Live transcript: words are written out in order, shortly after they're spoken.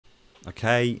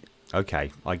Okay,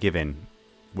 I give in.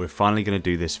 We're finally going to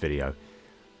do this video.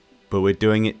 But we're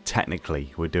doing it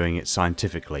technically. We're doing it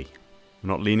scientifically.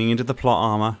 We're not leaning into the plot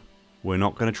armor. We're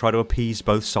not going to try to appease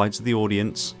both sides of the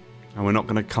audience. And we're not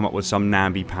going to come up with some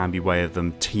namby-pamby way of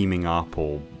them teaming up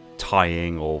or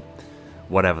tying or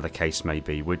whatever the case may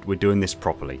be. We're doing this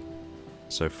properly.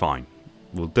 So fine.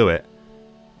 We'll do it.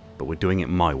 But we're doing it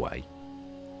my way.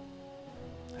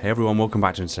 Hey everyone, welcome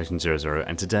back to Installation 00,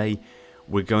 and today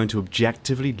we're going to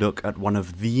objectively look at one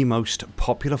of the most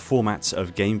popular formats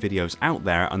of game videos out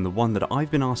there, and the one that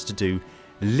I've been asked to do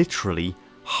literally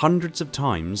hundreds of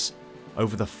times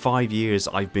over the 5 years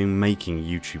I've been making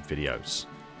YouTube videos.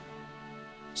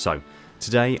 So,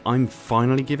 today I'm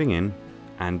finally giving in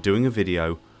and doing a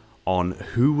video on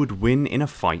who would win in a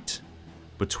fight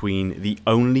between the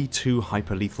only two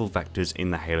hyperlethal vectors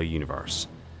in the Halo universe,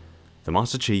 the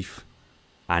Master Chief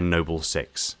and Noble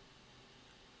Six.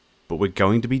 But we're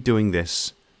going to be doing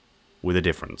this with a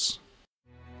difference.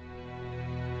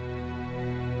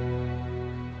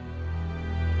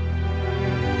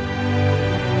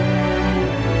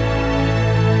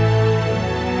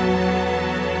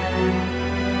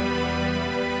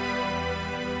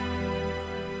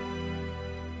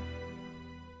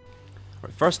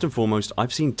 First and foremost,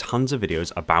 I've seen tons of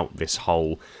videos about this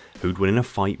whole who'd win in a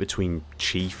fight between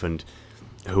Chief and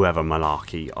whoever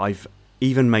malarkey. I've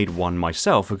even made one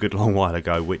myself a good long while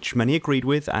ago, which many agreed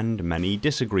with and many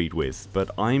disagreed with, but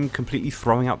I'm completely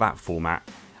throwing out that format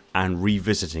and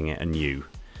revisiting it anew.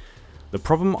 The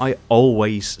problem I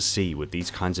always see with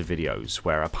these kinds of videos,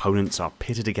 where opponents are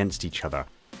pitted against each other,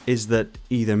 is that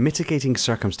either mitigating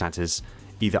circumstances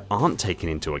either aren't taken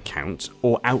into account,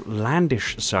 or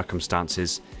outlandish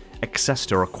circumstances, excess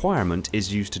to requirement,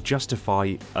 is used to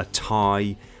justify a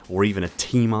tie or even a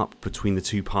team up between the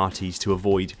two parties to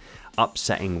avoid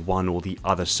upsetting one or the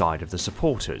other side of the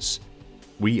supporters.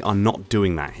 We are not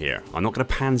doing that here. I'm not going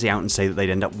to pansy out and say that they'd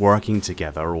end up working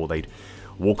together, or they'd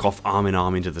walk off arm in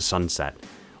arm into the sunset,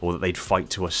 or that they'd fight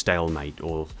to a stalemate,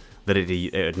 or that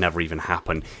it'd never even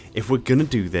happen. If we're going to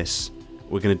do this,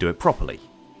 we're going to do it properly.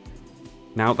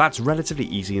 Now, that's relatively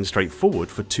easy and straightforward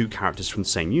for two characters from the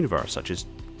same universe, such as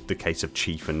the case of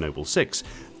Chief and Noble Six.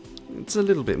 It's a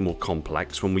little bit more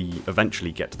complex when we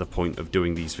eventually get to the point of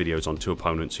doing these videos on two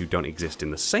opponents who don't exist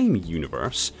in the same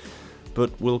universe,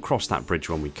 but we'll cross that bridge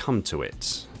when we come to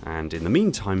it. And in the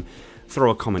meantime,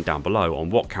 throw a comment down below on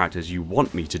what characters you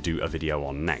want me to do a video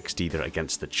on next, either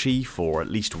against the Chief or at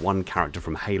least one character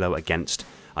from Halo against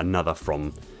another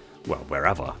from, well,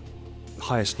 wherever.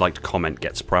 Highest liked comment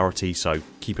gets priority, so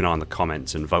keep an eye on the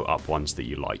comments and vote up ones that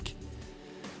you like.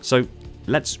 So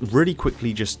let's really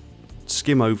quickly just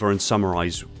skim over and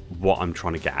summarise what I'm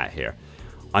trying to get at here.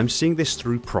 I'm seeing this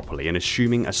through properly and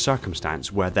assuming a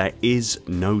circumstance where there is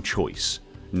no choice,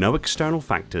 no external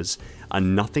factors,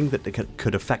 and nothing that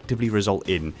could effectively result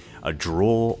in a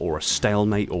draw or a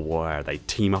stalemate, or where they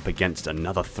team up against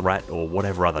another threat or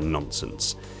whatever other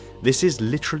nonsense. This is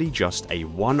literally just a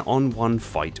one-on-one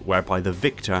fight whereby the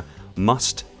victor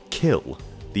must kill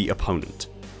the opponent.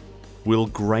 We'll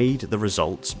grade the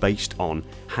results based on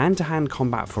hand-to-hand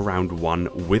combat for round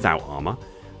 1 without armor,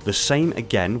 the same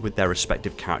again with their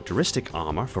respective characteristic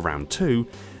armor for round 2,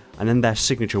 and then their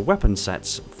signature weapon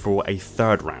sets for a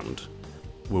third round.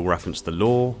 We'll reference the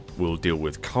lore, we'll deal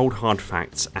with cold hard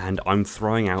facts, and I'm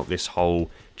throwing out this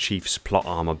whole Chief's plot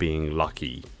armor being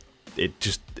lucky.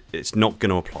 It's not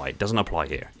going to apply. It doesn't apply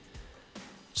here.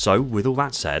 So, with all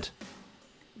that said,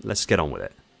 let's get on with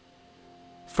it.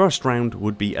 First round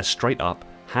would be a straight up,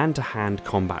 hand-to-hand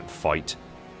combat fight.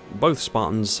 Both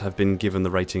Spartans have been given the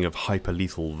rating of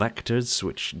hyperlethal vectors,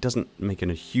 which doesn't make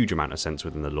a huge amount of sense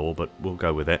within the lore, but we'll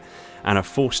go with it, and are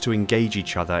forced to engage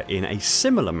each other in a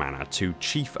similar manner to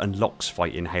Chief and Locke's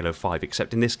fight in Halo 5,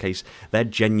 except in this case, they're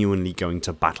genuinely going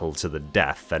to battle to the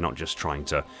death. They're not just trying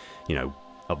to,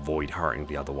 avoid hurting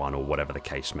the other one or whatever the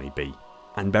case may be.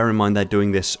 And bear in mind they're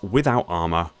doing this without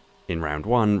armor in round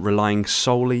 1, relying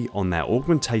solely on their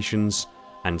augmentations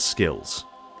and skills.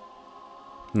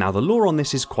 Now the lore on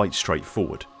this is quite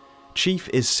straightforward. Chief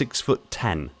is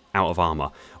 6'10" out of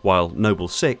armor, while Noble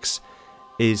Six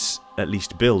is at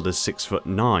least billed as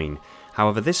 6'9".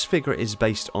 However, this figure is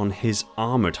based on his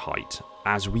armoured height.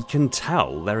 As we can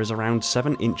tell, there is around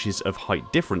 7 inches of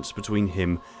height difference between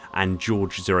him and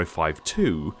George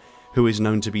 052, who is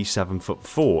known to be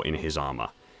 7'4" in his armour.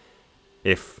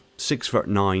 If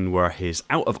 6'9" were his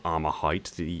out of armour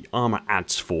height, the armour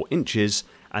adds 4 inches,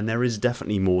 and there is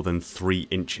definitely more than 3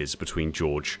 inches between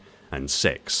George and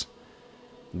Six.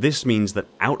 This means that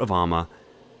out of armour,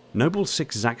 Noble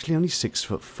Six is actually only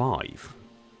 6'5".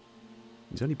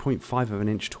 He's only 0.5 of an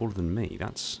inch taller than me.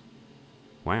 That's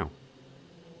Wow.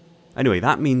 Anyway,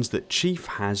 that means that Chief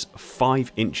has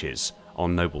 5 inches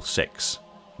on Noble 6,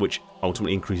 which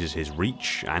ultimately increases his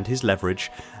reach and his leverage,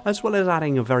 as well as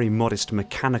adding a very modest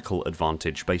mechanical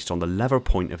advantage based on the lever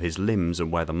point of his limbs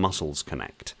and where the muscles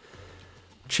connect.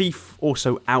 Chief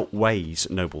also outweighs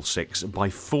Noble 6 by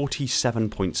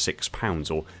 47.6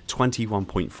 pounds or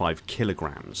 21.5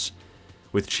 kilograms,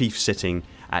 with Chief sitting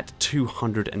at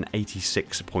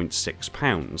 286.6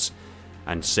 pounds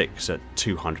and 6 at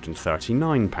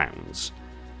 239 pounds.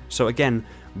 So again,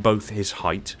 both his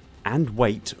height and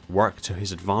weight work to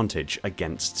his advantage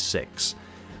against 6.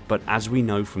 But as we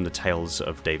know from the tales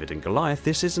of David and Goliath,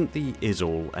 this isn't the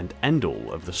is-all and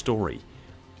end-all of the story.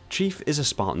 Chief is a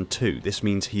Spartan too. This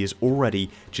means he is already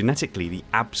genetically the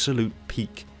absolute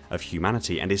peak of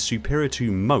humanity and is superior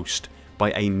to most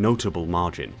by a notable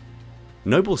margin.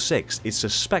 Noble 6 is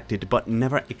suspected but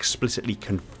never explicitly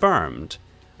confirmed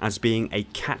as being a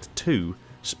Cat 2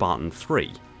 Spartan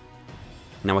 3.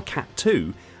 Now a Cat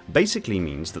 2 basically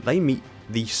means that they meet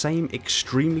the same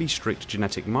extremely strict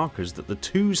genetic markers that the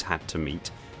 2s had to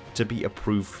meet to be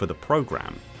approved for the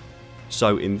program.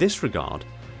 So in this regard,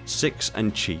 6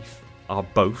 and Chief are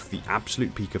both the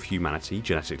absolute peak of humanity,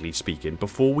 genetically speaking,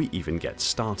 before we even get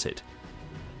started.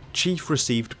 Chief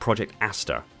received Project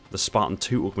Aster, the Spartan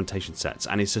 2 augmentation sets,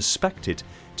 and is suspected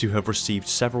to have received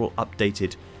several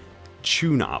updated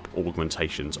tune-up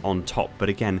augmentations on top, but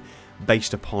again,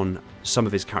 based upon some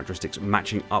of his characteristics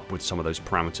matching up with some of those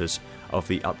parameters of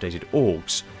the updated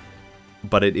augs,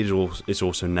 but it is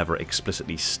also never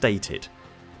explicitly stated.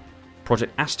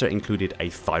 Project Aster included a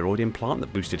thyroid implant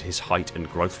that boosted his height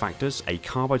and growth factors, a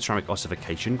carbide ceramic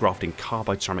ossification grafting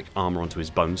carbide ceramic armour onto his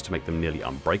bones to make them nearly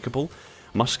unbreakable,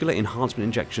 muscular enhancement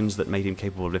injections that made him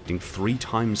capable of lifting 3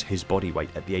 times his body weight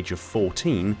at the age of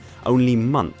 14, only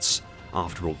months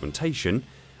after augmentation,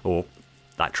 or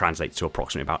that translates to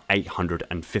approximately about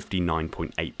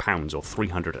 859.8 pounds or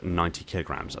 390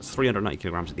 kilograms. That's 390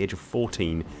 kilograms at the age of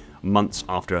 14, months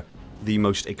after the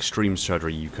most extreme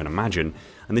surgery you can imagine,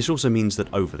 and this also means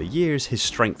that over the years his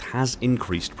strength has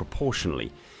increased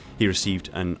proportionally. He received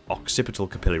an occipital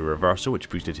capillary reversal which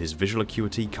boosted his visual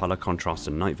acuity, colour, contrast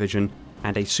and night vision,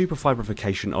 and a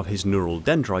superfibrification of his neural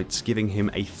dendrites, giving him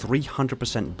a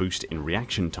 300% boost in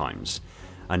reaction times,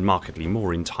 and markedly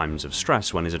more in times of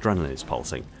stress when his adrenaline is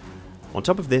pulsing. On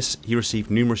top of this, he received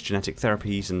numerous genetic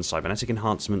therapies and cybernetic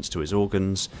enhancements to his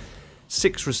organs.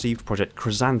 6 received Project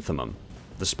Chrysanthemum,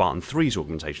 the Spartan 3's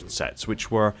augmentation sets,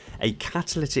 which were a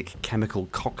catalytic chemical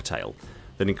cocktail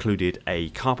that included a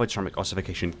carbide ceramic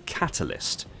ossification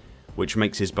catalyst, which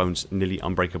makes his bones nearly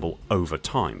unbreakable over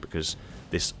time, because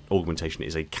this augmentation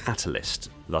is a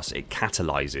catalyst, thus it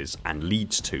catalyzes and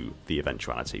leads to the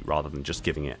eventuality rather than just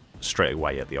giving it straight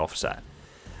away at the offset.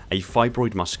 A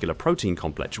fibroid muscular protein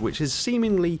complex which is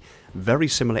seemingly very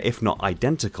similar if not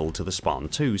identical to the Spartan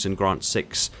 2's and grants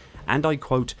 6, and I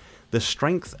quote, the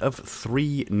strength of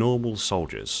 3 normal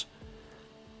soldiers.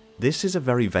 This is a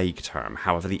very vague term,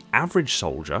 however the average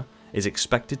soldier is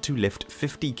expected to lift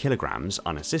 50 kilograms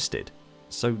unassisted.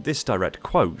 So this direct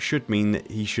quote should mean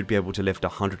that he should be able to lift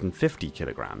 150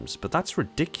 kilograms, but that's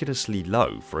ridiculously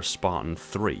low for a Spartan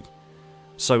 3.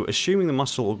 So assuming the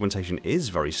muscle augmentation is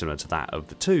very similar to that of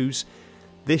the 2's,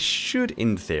 this should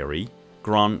in theory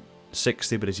grant 6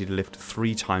 the ability to lift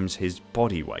 3 times his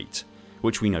body weight,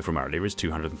 which we know from earlier is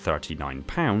 239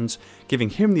 pounds, giving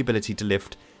him the ability to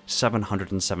lift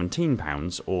 717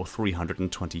 pounds or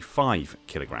 325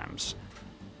 kilograms.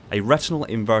 A retinal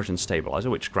inversion stabilizer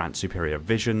which grants superior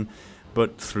vision,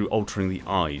 but through altering the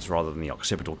eyes rather than the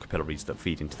occipital capillaries that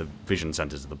feed into the vision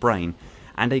centers of the brain,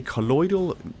 and a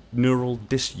colloidal neural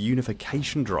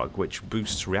disunification drug which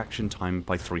boosts reaction time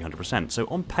by 300%. So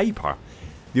on paper,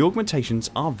 the augmentations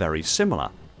are very similar.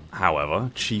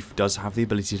 However, Chief does have the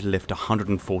ability to lift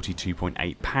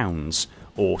 142.8 pounds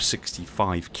or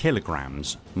 65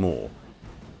 kilograms more.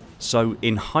 So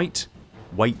in height,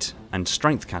 weight and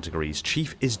strength categories,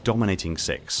 Chief is dominating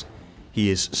 6. He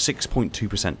is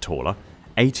 6.2% taller,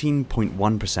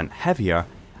 18.1% heavier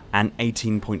and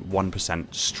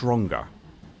 18.1% stronger.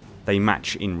 They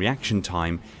match in reaction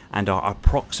time and are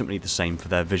approximately the same for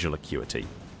their visual acuity.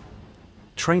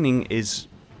 Training is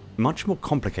much more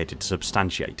complicated to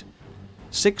substantiate.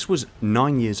 6 was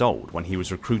 9 years old when he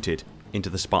was recruited into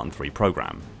the Spartan 3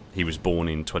 program. He was born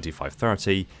in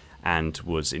 2530 and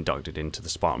was inducted into the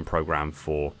Spartan program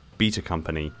for Beta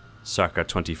Company circa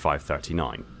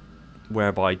 2539,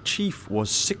 whereby Chief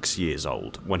was 6 years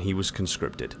old when he was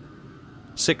conscripted.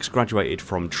 6 graduated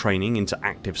from training into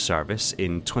active service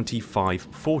in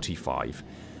 2545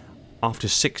 after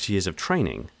 6 years of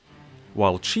training,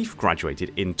 while Chief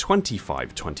graduated in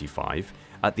 2525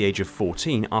 at the age of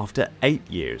 14 after 8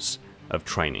 years of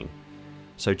training.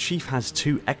 So Chief has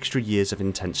 2 extra years of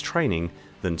intense training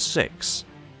than Six.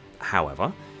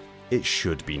 However, it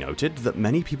should be noted that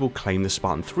many people claim the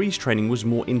Spartan 3's training was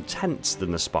more intense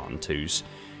than the Spartan 2's,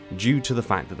 due to the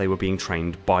fact that they were being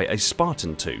trained by a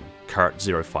Spartan 2, Kurt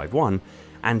 051,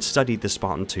 and studied the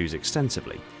Spartan 2's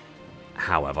extensively.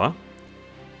 However,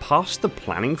 past the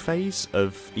planning phase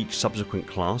of each subsequent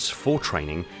class for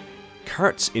training,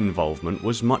 Kurt's involvement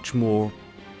was much more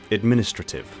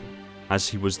administrative, as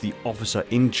he was the officer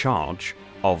in charge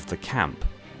of the camp.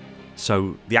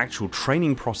 So the actual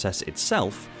training process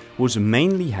itself was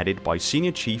mainly headed by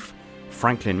Senior Chief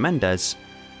Franklin Mendez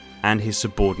and his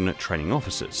subordinate training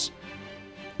officers.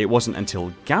 It wasn't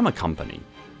until Gamma Company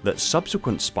that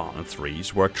subsequent Spartan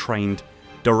 3s were trained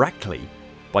directly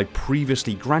by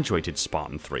previously graduated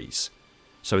Spartan 3s.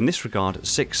 So in this regard,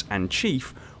 Six and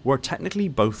Chief were technically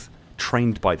both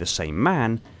trained by the same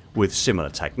man with similar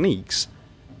techniques.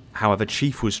 However,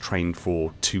 Chief was trained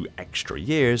for 2 extra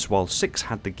years, while Six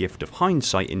had the gift of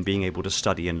hindsight in being able to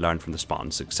study and learn from the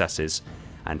Spartan successes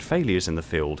and failures in the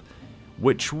field,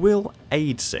 which will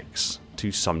aid Six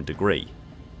to some degree.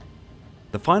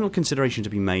 The final consideration to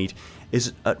be made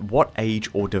is at what age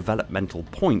or developmental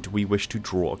point we wish to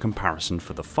draw a comparison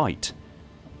for the fight.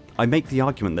 I make the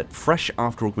argument that fresh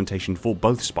after augmentation for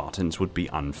both Spartans would be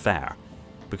unfair,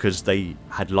 because they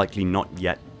had likely not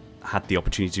yet had the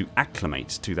opportunity to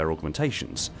acclimate to their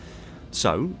augmentations.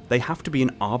 So they have to be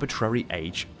an arbitrary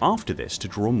age after this to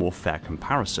draw a more fair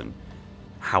comparison.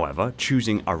 However,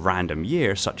 choosing a random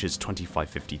year such as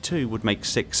 2552 would make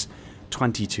Six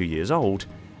 22 years old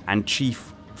and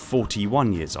Chief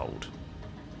 41 years old,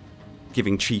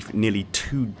 giving Chief nearly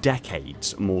 2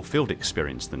 decades more field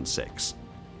experience than Six.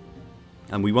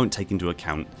 And we won't take into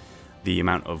account the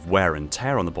amount of wear and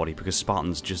tear on the body, because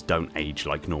Spartans just don't age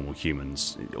like normal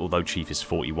humans. Although Chief is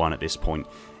 41 at this point,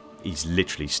 he's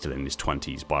literally still in his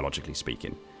 20s, biologically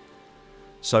speaking.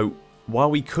 So, while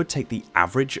we could take the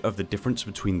average of the difference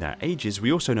between their ages,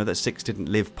 we also know that Six didn't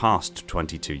live past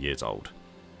 22 years old.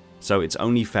 So it's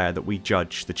only fair that we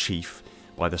judge the Chief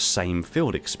by the same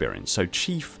field experience. So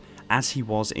Chief, as he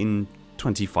was in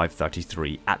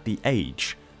 2533 at the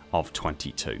age of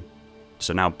 22.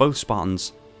 So now both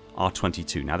Spartans are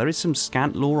 22. Now there is some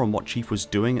scant lore on what Chief was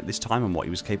doing at this time and what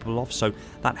he was capable of, so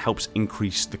that helps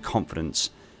increase the confidence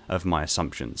of my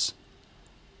assumptions.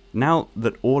 Now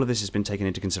that all of this has been taken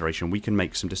into consideration, we can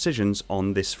make some decisions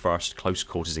on this first close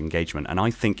quarters engagement, and I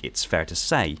think it's fair to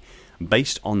say,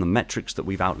 based on the metrics that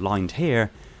we've outlined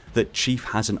here, that Chief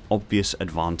has an obvious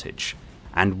advantage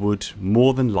and would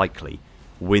more than likely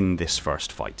win this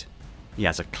first fight. He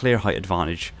has a clear height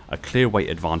advantage, a clear weight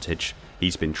advantage.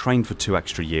 He's been trained for 2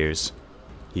 extra years.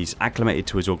 He's acclimated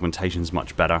to his augmentations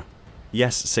much better.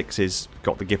 Yes, Six has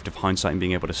got the gift of hindsight in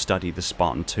being able to study the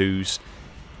Spartan 2s.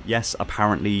 Yes,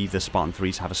 apparently the Spartan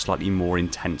 3s have a slightly more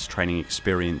intense training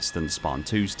experience than the Spartan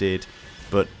 2s did.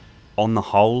 But on the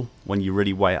whole, when you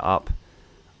really weigh it up,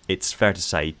 it's fair to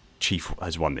say Chief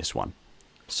has won this one.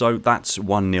 So that's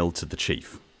 1-0 to the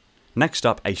Chief. Next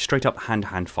up, a straight up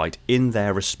hand-to-hand fight in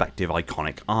their respective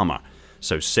iconic armour.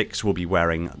 So Six will be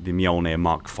wearing the Mjolnir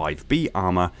Mark 5B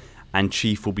armour, and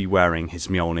Chief will be wearing his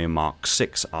Mjolnir Mark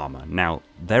 6 armour. Now,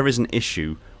 there is an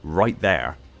issue right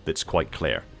there that's quite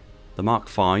clear. The Mark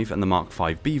 5 and the Mark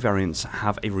 5B variants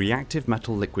have a reactive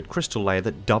metal liquid crystal layer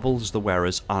that doubles the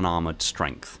wearer's unarmoured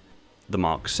strength. The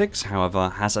Mark 6, however,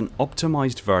 has an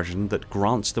optimised version that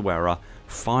grants the wearer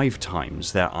 5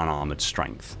 times their unarmoured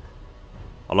strength.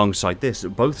 Alongside this,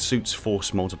 both suits'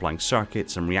 force multiplying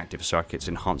circuits and reactive circuits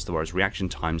enhance the wearer's reaction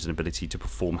times and ability to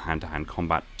perform hand-to-hand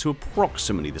combat to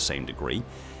approximately the same degree,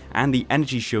 and the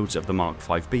energy shields of the Mark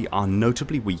 5B are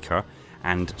notably weaker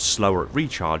and slower at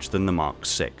recharge than the Mark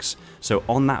 6. So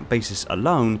on that basis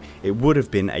alone, it would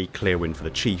have been a clear win for the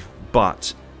Chief,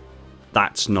 but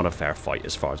that's not a fair fight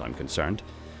as far as I'm concerned.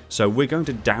 So we're going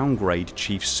to downgrade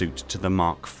Chief's suit to the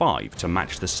Mark 5 to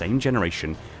match the same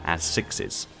generation as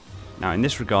Six's. Now in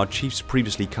this regard, Chief's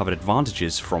previously covered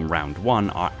advantages from round 1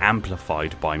 are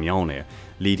amplified by Mjolnir,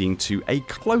 leading to a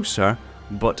closer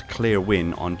but clear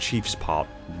win on Chief's part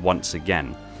once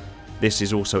again. This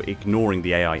is also ignoring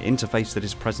the AI interface that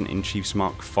is present in Chief's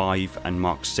Mark 5 and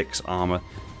Mark 6 armour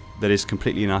that is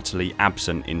completely and utterly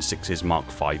absent in Six's Mark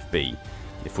 5B.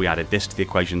 If we added this to the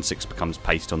equation, Six becomes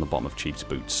paste on the bottom of Chief's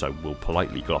boots, so we'll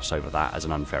politely gloss over that as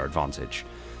an unfair advantage.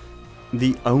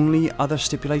 The only other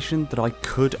stipulation that I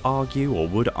could argue, or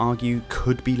would argue,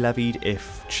 could be levied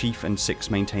if Chief and Six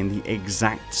maintain the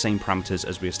exact same parameters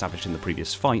as we established in the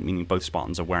previous fight, meaning both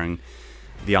Spartans are wearing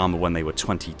the armour when they were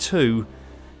 22,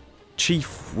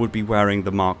 Chief would be wearing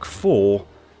the Mark 4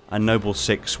 and Noble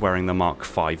 6 wearing the Mark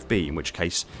 5B, in which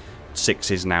case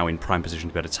 6 is now in prime position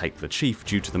to be able to take the Chief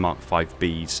due to the Mark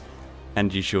 5B's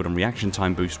energy shield and reaction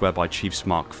time boost, whereby Chief's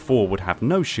Mark IV would have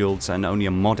no shields and only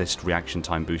a modest reaction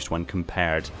time boost when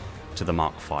compared to the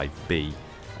Mark 5B.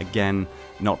 Again,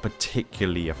 not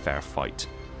particularly a fair fight.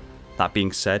 That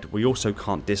being said, we also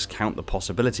can't discount the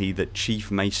possibility that Chief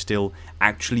may still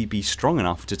actually be strong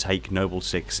enough to take Noble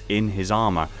 6 in his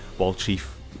armour, while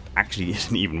Chief actually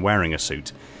isn't even wearing a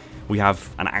suit. We have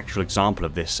an actual example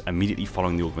of this immediately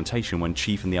following the augmentation when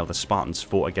Chief and the other Spartans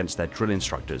fought against their drill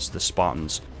instructors. The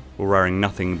Spartans were wearing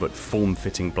nothing but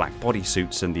form-fitting black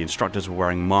bodysuits, and the instructors were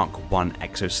wearing Mark I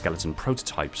exoskeleton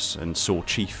prototypes, and saw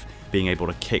Chief being able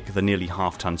to kick the nearly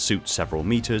half-ton suit several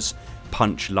meters,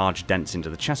 punch large dents into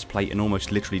the chest plate, and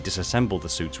almost literally disassemble the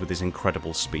suits with his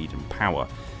incredible speed and power.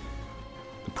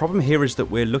 The problem here is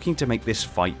that we're looking to make this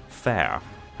fight fair,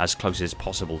 as close as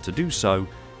possible to do so,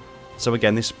 so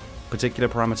again this particular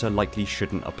parameter likely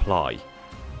shouldn't apply.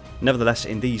 Nevertheless,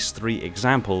 in these 3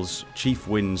 examples, Chief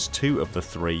wins 2 of the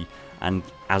 3, and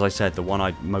as I said, the one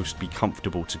I'd most be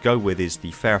comfortable to go with is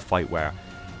the fair fight where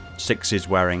 6 is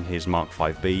wearing his Mark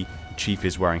 5B, Chief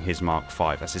is wearing his Mark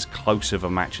 5. That's as close of a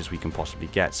match as we can possibly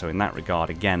get, so in that regard,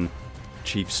 again,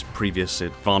 Chief's previous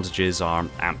advantages are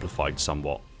amplified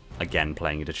somewhat, again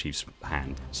playing into Chief's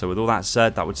hand. So with all that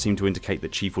said, that would seem to indicate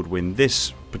that Chief would win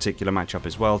this particular matchup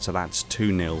as well, so that's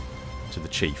 2-0 to the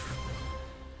Chief.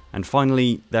 And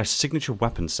finally, their signature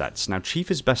weapon sets. Now, Chief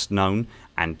is best known,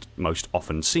 and most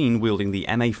often seen, wielding the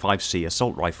MA5C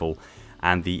assault rifle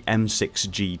and the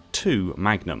M6G2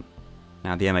 Magnum.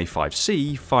 Now, the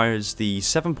MA5C fires the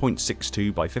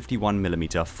 7.62 by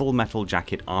 51mm full metal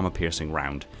jacket armor-piercing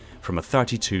round from a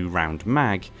 32 round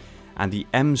mag, and the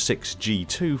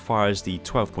M6G2 fires the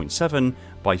 12.7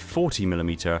 by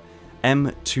 40mm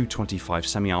M225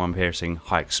 semi-armor piercing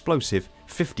high explosive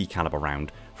 50 caliber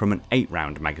round from an 8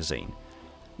 round magazine.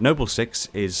 Noble 6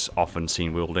 is often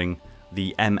seen wielding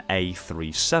the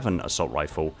MA37 assault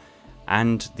rifle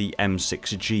and the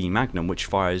M6G Magnum, which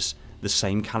fires the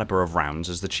same caliber of rounds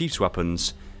as the Chief's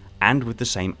weapons and with the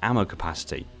same ammo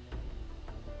capacity.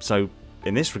 So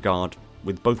in this regard,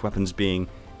 with both weapons being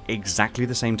exactly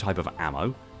the same type of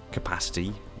ammo,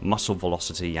 capacity, muscle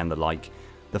velocity and the like,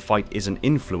 the fight isn't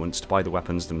influenced by the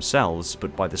weapons themselves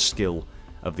but by the skill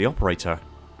of the operator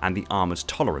and the armor's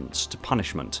tolerance to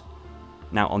punishment.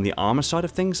 Now on the armor side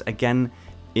of things, again,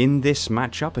 in this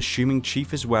matchup, assuming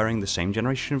Chief is wearing the same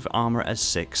generation of armor as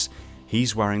 6,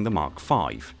 he's wearing the Mark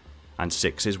V, and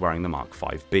 6 is wearing the Mark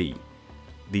 5B.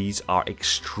 These are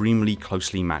extremely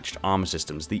closely matched armor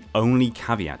systems. The only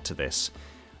caveat to this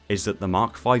is that the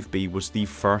Mark 5B was the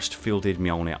first fielded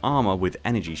Mjolnir armor with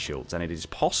energy shields, and it is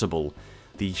possible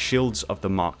the shields of the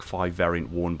Mark V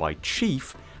variant worn by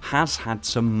Chief has had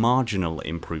some marginal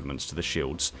improvements to the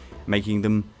shields, making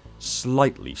them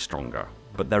slightly stronger.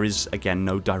 But there is, again,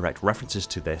 no direct references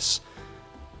to this,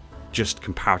 just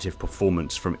comparative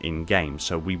performance from in-game,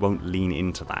 so we won't lean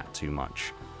into that too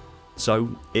much.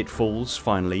 So it falls,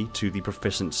 finally, to the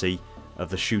proficiency of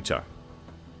the shooter.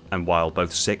 And while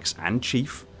both 6 and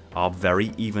Chief are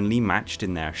very evenly matched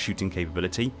in their shooting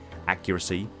capability,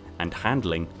 accuracy, and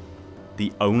handling,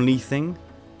 the only thing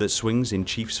that swings in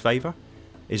Chief's favour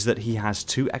is that he has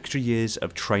 2 extra years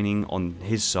of training on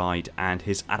his side, and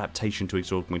his adaptation to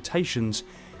his augmentations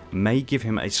may give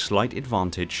him a slight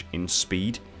advantage in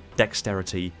speed,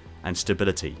 dexterity and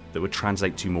stability that would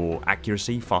translate to more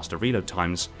accuracy, faster reload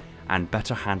times and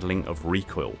better handling of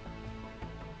recoil.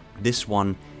 This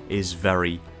one is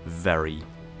very, very,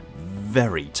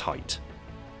 very tight.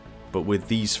 But with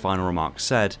these final remarks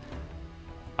said,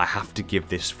 I have to give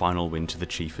this final win to the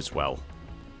Chief as well.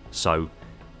 So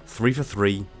 3 for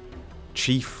 3,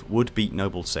 Chief would beat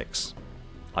Noble 6.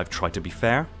 I've tried to be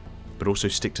fair, but also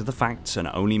stick to the facts and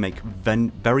only make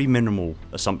very minimal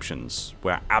assumptions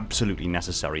where absolutely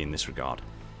necessary in this regard.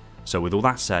 So with all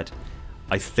that said,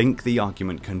 I think the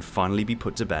argument can finally be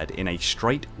put to bed in a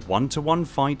straight 1-to-1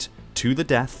 fight to the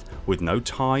death with no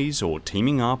ties or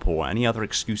teaming up or any other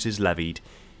excuses levied.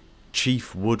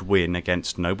 Chief would win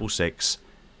against Noble 6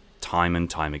 time and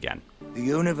time again. The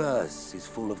universe is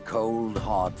full of cold,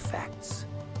 hard facts,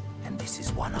 and this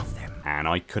is one of them. And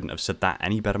I couldn't have said that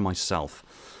any better myself.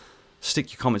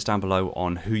 Stick your comments down below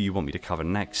on who you want me to cover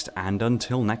next, and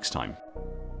until next time.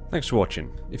 Thanks for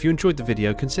watching. If you enjoyed the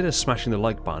video, consider smashing the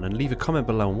like button and leave a comment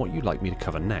below on what you'd like me to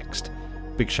cover next.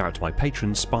 Big shout out to my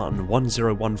patrons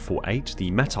Spartan10148, the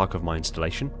Metarch of my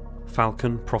installation,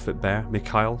 Falcon, Prophet Bear,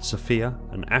 Mikhail, Sophia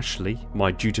and Ashley,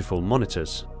 my dutiful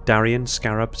monitors. Darian,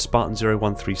 Scarab,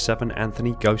 Spartan0137,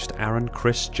 Anthony, Ghost, Aaron,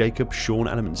 Chris, Jacob, Sean,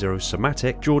 Element Zero,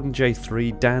 Somatic, Jordan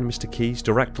J3, Dan, Mr. Keys,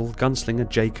 Directal, Gunslinger,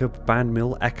 Jacob,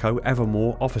 Bandmill, Echo,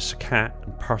 Evermore, Officer Cat,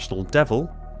 and Personal Devil,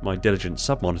 my diligent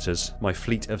sub-monitors, my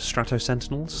fleet of Strato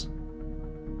Sentinels,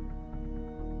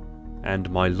 and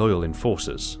my loyal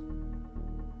enforcers.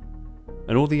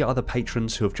 And all the other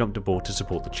patrons who have jumped aboard to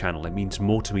support the channel. It means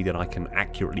more to me than I can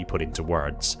accurately put into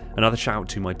words. Another shout out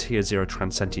to my Tier 0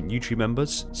 Transcendent YouTube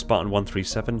members,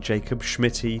 Spartan137, Jacob,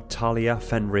 Schmitty, Talia,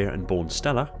 Fenrir and Born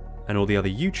Stellar, and all the other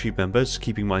YouTube members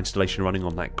keeping my installation running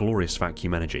on that glorious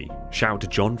vacuum energy. Shout out to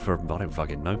John for I don't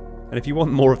fucking know. And if you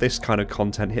want more of this kind of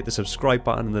content, hit the subscribe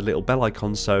button and the little bell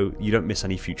icon so you don't miss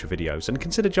any future videos, and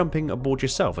consider jumping aboard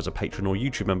yourself as a patron or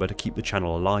YouTube member to keep the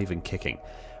channel alive and kicking.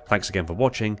 Thanks again for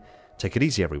watching. Take it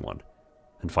easy everyone,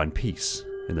 and find peace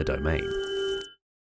in the domain.